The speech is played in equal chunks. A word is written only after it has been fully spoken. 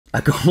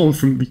I got home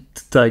from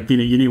like being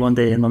at uni one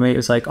day, and my mate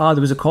was like, "Oh,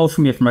 there was a call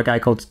from you from a guy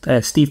called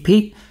Steve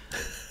Peat,"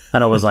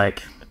 and I was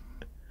like,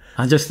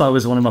 I just thought it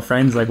was one of my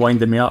friends like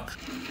winding me up.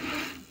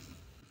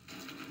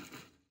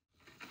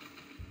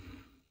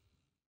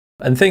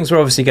 And things were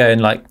obviously going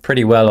like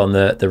pretty well on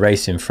the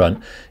racing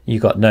front. You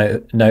got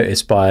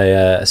noticed by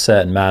a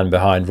certain man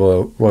behind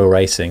Royal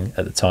Racing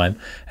at the time,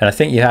 and I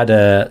think you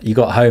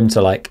got home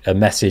to like a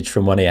message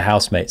from one of your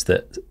housemates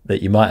that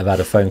you might have had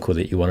a phone call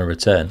that you want to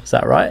return. Is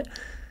that right?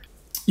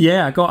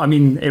 Yeah, I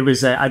mean, it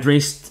was I'd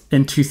raced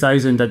in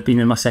 2000. I'd been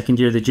in my second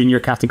year of the junior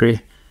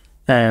category,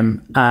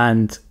 and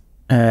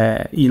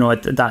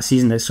that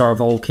season it sort of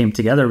all came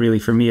together really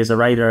for me as a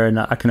rider, and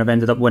I kind of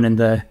ended up winning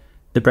the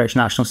British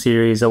National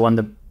Series. I won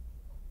the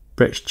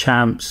British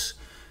Champs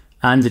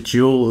and the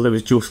dual. There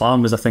was dual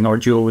slalom was a thing, or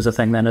dual was a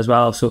thing then as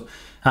well. So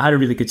I had a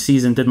really good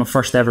season. Did my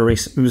first ever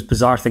race. It was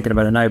bizarre thinking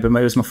about it now, but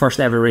it was my first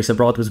ever race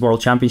abroad was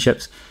World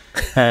Championships.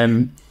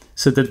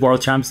 So did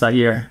World Champs that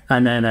year,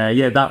 and then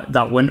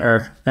that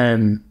winter,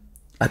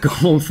 I got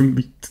home from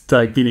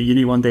like being at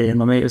uni one day, and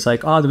my mate was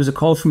like, "Oh, there was a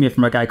call from you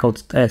from a guy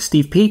called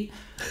Steve Peat,"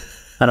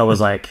 and I was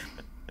like,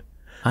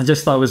 I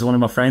just thought it was one of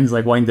my friends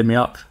like winding me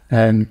up.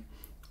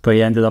 But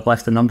he ended up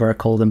left a number. I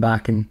called him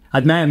back, and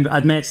I'd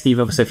met Steve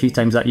obviously a few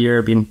times that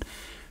year, been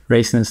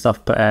racing and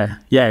stuff. But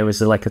it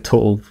was like a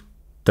total.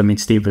 I mean,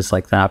 Steve was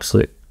like the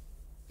absolute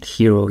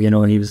hero,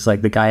 he was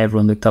like the guy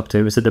everyone looked up to.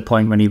 It was at the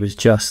point when he was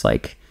just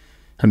like,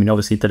 I mean,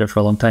 obviously he did it for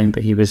a long time,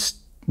 but he was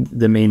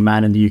the main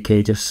man in the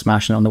UK, just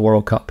smashing on the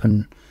World Cup,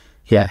 and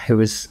yeah, it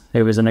was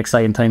an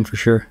exciting time for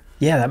sure.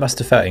 Yeah, that must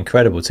have felt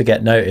incredible to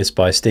get noticed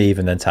by Steve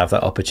and then to have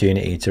that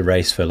opportunity to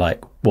race for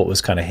like what was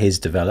kind of his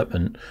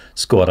development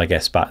squad, I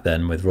guess, back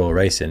then with Royal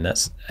Racing.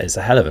 It's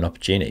a hell of an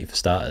opportunity for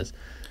starters.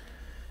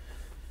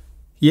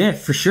 Yeah,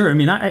 for sure. I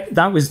mean,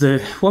 that was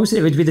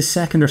it would be the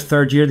second or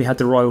third year they had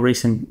the Royal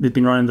Racing. They'd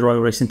been running the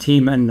Royal Racing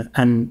team, and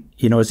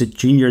as a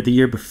junior,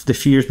 the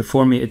few years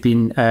before me, it'd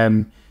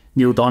been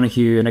Neil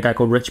Donoghue and a guy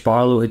called Rich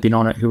Barlow had been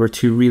on it, who were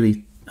two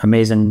really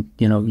amazing,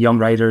 young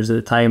riders at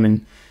the time,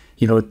 and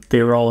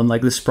they were all in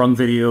like the Sprung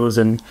videos,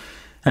 and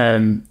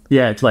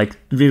it's like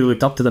really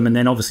looked up to them. And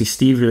then obviously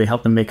Steve really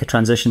helped them make a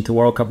transition to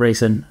World Cup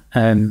racing.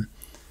 It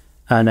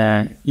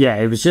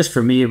was just,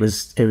 for me, it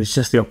was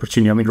just the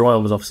opportunity. I mean,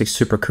 Royal was obviously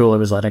super cool. It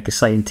was like a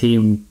exciting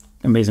team,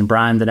 amazing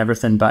brand and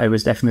everything, but it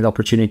was definitely the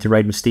opportunity to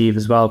ride with Steve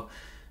as well.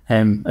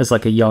 As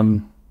like a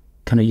young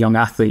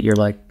athlete, you're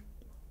like,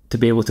 to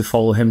be able to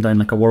follow him down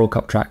like a World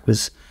Cup track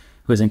was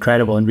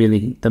incredible and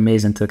really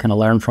amazing to kind of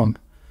learn from.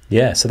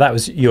 Yeah, so that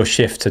was your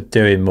shift to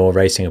doing more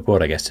racing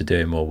abroad, I guess, to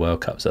doing more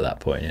World Cups at that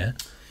point, yeah?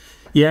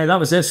 Yeah, that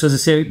was it. So as I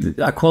say,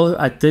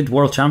 I did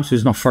World Champs. It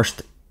was my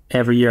first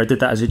ever year. I did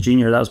that as a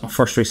junior. That was my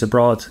first race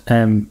abroad.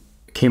 Came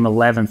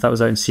 11th. That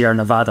was out in Sierra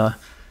Nevada.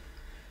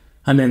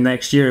 And then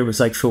next year it was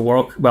like full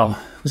World... Well,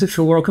 was it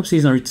full World Cup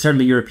season or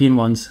certainly European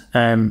ones?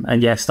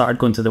 Started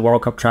going to the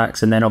World Cup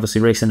tracks and then obviously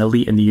racing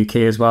elite in the UK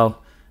as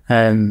well.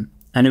 And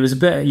it was a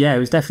bit... Yeah, it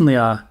was definitely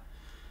a...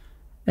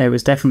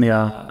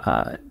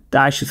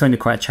 I actually found it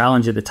quite a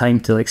challenge at the time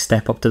to like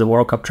step up to the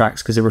World Cup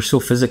tracks because they were so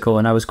physical,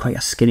 and I was quite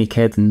a skinny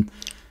kid, and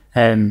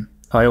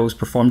I always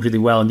performed really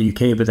well in the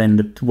UK, but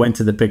then went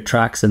to the big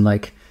tracks, and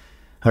like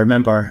I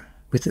remember,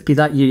 would it be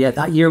that year? Yeah,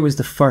 that year was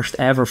the first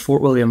ever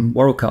Fort William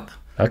World Cup.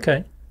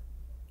 Okay.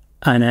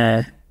 And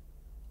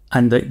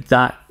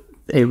that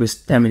it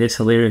was. I mean, it's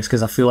hilarious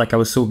because I feel like I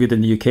was so good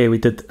in the UK.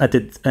 I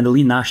did an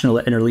elite national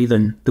at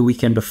Innerleithen the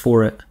weekend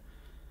before it,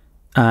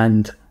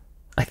 and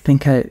I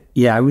think I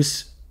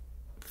was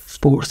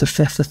fourth or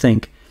fifth, I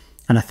think,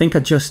 and I think I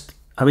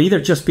would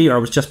either just be or I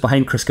was just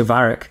behind Chris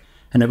Kavarik,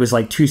 and it was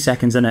like 2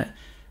 seconds in it,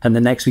 and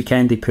the next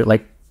weekend he put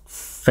like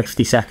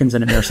 50 seconds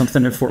in it or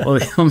something in Fort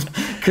William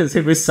because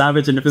it was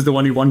savage, and it was the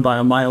one he won by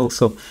a mile.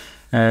 So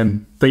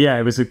but yeah,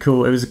 it was a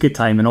good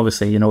time, and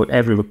obviously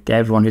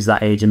everyone who's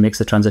that age and makes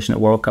the transition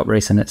at World Cup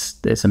racing,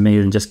 it's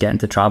amazing just getting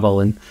to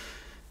travel and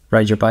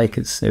ride your bike.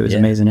 It was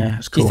amazing. Yeah, it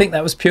was cool. Do you think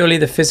that was purely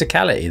the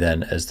physicality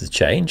then as the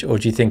change, or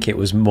do you think it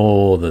was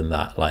more than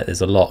that? Like there's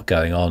a lot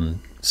going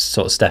on,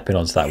 sort of stepping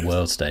onto that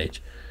world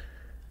stage.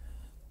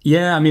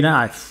 Yeah, I mean,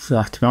 to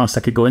be honest,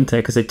 I could go into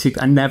it because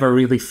I never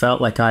really felt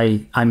like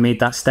I made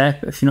that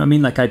step, if you know what I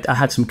mean. Like I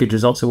had some good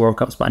results at World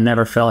Cups, but I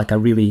never felt like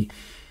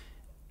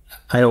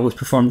I always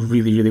performed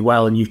really, really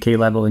well in UK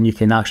level and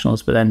UK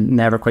nationals, but then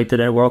never quite did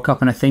it at World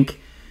Cup. And I think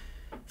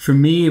for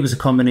me, it was a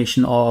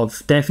combination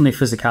of definitely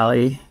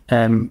physicality.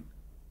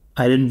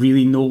 I didn't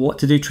really know what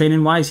to do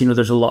training wise.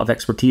 There's a lot of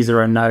expertise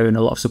around now and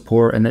a lot of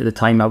support. And at the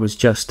time I was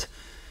just,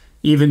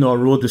 even though I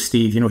rode with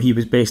Steve, he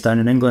was based down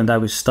in England, I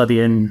was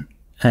studying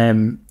up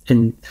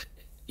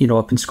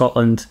in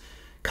Scotland,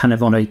 kind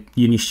of on a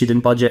uni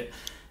student budget.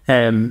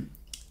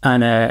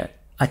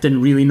 I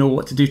didn't really know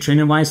what to do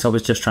training wise. So I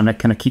was just trying to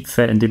kind of keep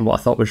fit and doing what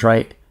I thought was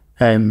right.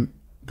 But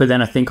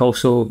then I think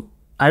also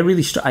I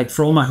really,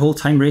 for all my whole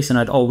time racing,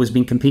 I'd always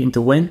been competing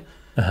to win.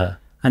 Uh-huh.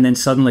 And then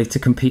suddenly to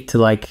compete to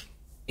like,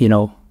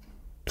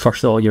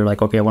 first of all, you're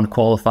like, okay, I want to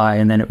qualify.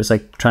 And then it was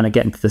like trying to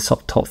get into the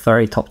top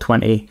 30, top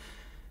 20.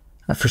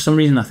 For some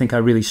reason, I think I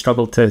really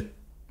struggled to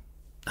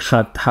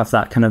have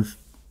that kind of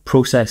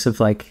process of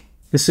like,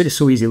 it's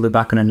so easy to look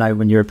back on it now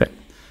when you're a bit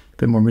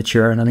more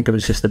mature, and I think I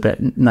was just a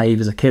bit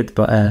naive as a kid,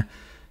 but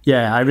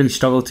yeah, I really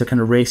struggled to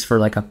kind of race for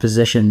like a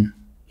position,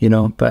 you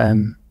know, but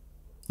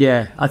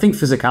yeah, I think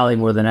physicality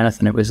more than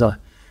anything. It was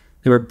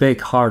they were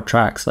big hard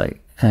tracks,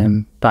 like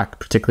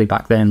particularly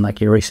back then,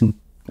 like you're racing,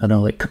 I don't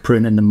know, like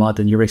Caprune in the mud,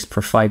 and you raced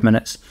for 5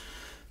 minutes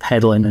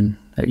pedaling, and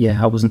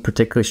yeah, I wasn't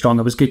particularly strong.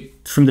 I was good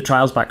from the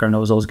trials background, I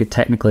was always good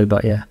technically,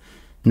 but yeah,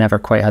 never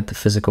quite had the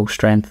physical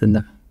strength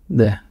and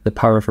the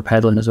power for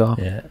pedaling as well.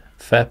 Yeah,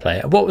 fair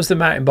play. What was the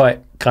mountain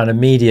bike kind of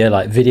media,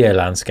 like video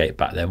landscape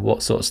back then?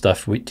 What sort of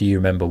stuff do you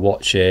remember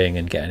watching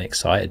and getting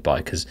excited by?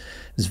 Because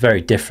it's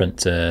very different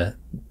to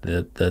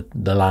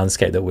the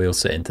landscape that we all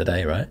sit in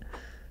today, right?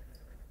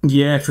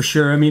 Yeah, for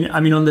sure. I mean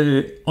on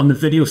the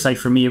video side,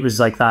 for me, it was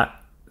like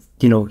that,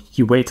 you know,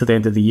 you wait till the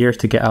end of the year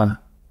to get a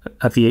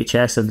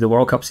VHS of the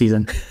World Cup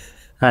season.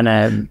 And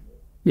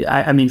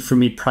I mean, for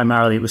me,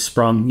 primarily it was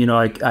Sprung. You know,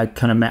 I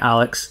kind of met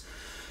Alex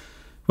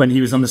when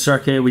he was on the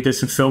circuit. We did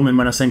some filming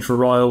when I signed for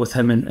Royal with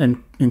him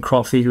and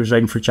Croffy, who was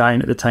riding for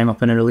Giant at the time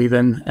up in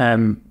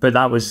Innerleithen. But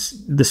that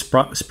was, the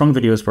Sprung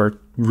videos were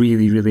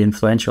really, really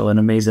influential and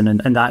amazing.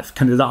 And that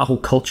kind of, that whole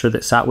culture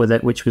that sat with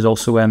it, which was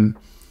also,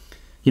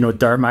 you know,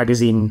 Dirt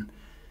magazine.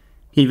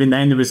 Even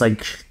then there was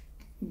like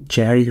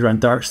Jerry who ran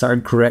Dirt,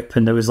 started Grip,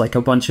 and there was like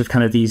a bunch of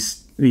kind of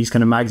these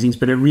kind of magazines,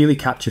 but it really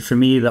captured for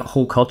me that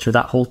whole culture,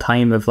 that whole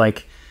time of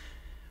like,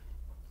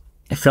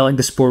 it felt like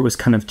the sport was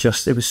kind of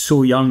just, it was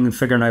so young and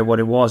figuring out what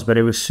it was, but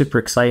it was super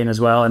exciting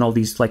as well, and all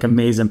these like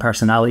amazing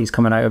personalities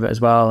coming out of it as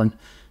well.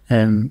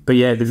 And but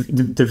yeah,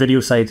 the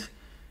video side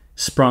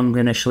Sprung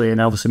initially, and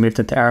obviously moved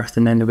into Earth,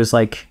 and then there was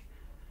like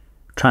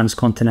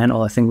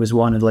Transcontinental, I think was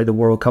one of like the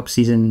World Cup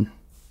season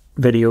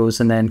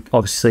videos, and then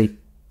obviously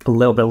a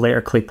little bit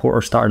later Clay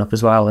Porter starting up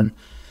as well, and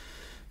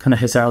kind of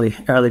his early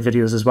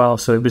videos as well.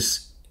 So it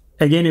was,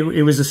 again,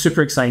 it was a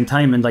super exciting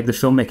time, and like the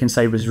filmmaking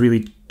side was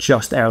really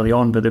just early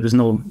on, but there was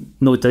no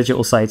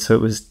digital side. So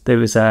there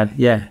was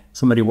yeah,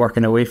 somebody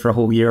working away for a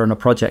whole year on a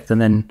project,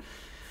 and then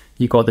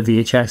you got the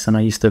VHS, and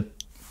I used to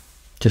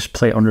just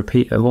play it on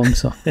repeat at home.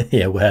 So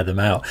yeah, wear them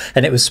out.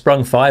 And it was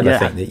Sprung 5, I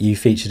think, that you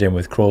featured in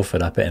with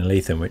Crawford up at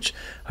Innerleithen, which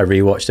I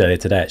rewatched earlier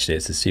today. Actually,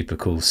 it's a super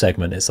cool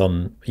segment. It's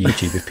on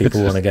YouTube if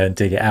people want to go and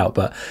dig it out.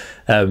 But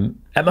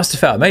it must have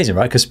felt amazing,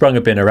 right? Because Sprung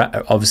had been around,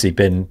 obviously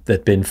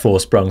there'd been 4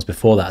 Sprungs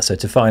before that, so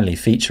to finally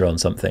feature on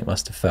something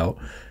must have felt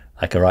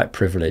like a right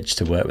privilege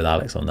to work with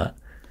Alex on that.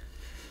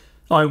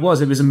 Oh, it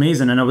was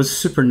amazing, and I was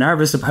super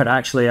nervous about it,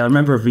 actually. I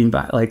remember being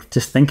back, like,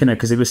 just thinking it,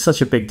 because it was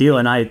such a big deal,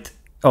 and I'd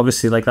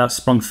obviously, like, that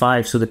Sprung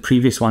 5, so the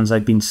previous ones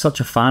I'd been such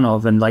a fan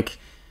of, and like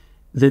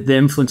the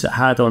influence it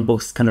had on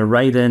both kind of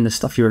riding, the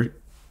stuff you were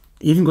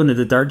even going to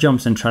the dirt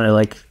jumps and trying to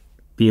like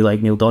be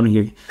like Neil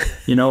Donahue,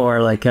 you know,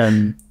 or like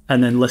and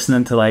then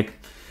listening to like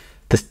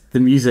the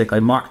music,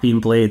 like Mark Bean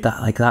Blade,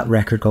 that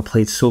record got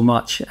played so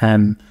much.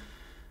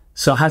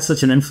 So it had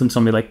such an influence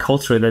on me, like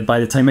culturally, that by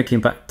the time I came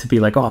back to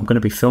be like, oh, I'm going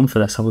to be filmed for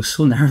this, I was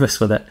so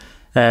nervous with it.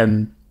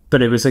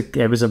 But it was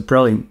a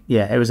brilliant,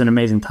 yeah, it was an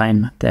amazing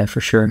time there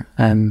for sure.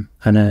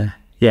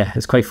 Yeah,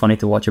 it's quite funny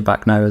to watch it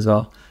back now as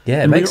well.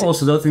 Yeah, and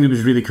also the other thing that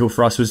was really cool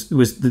for us was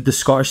the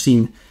Scottish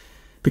scene,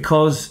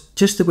 because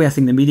just the way I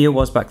think the media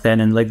was back then,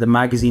 and like the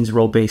magazines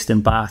were all based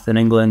in Bath in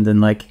England, and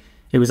like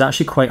it was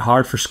actually quite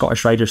hard for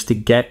Scottish riders to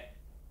get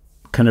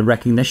kind of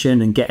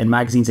recognition and get in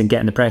magazines and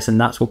get in the press,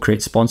 and that's what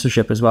creates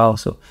sponsorship as well.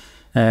 So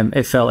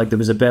it felt like there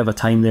was a bit of a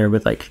time there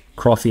with like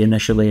Croffy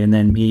initially, and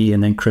then me,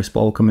 and then Chris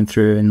Ball coming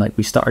through, and like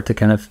we started to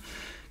kind of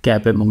get a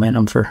bit of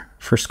momentum for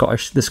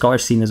the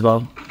Scottish scene as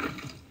well.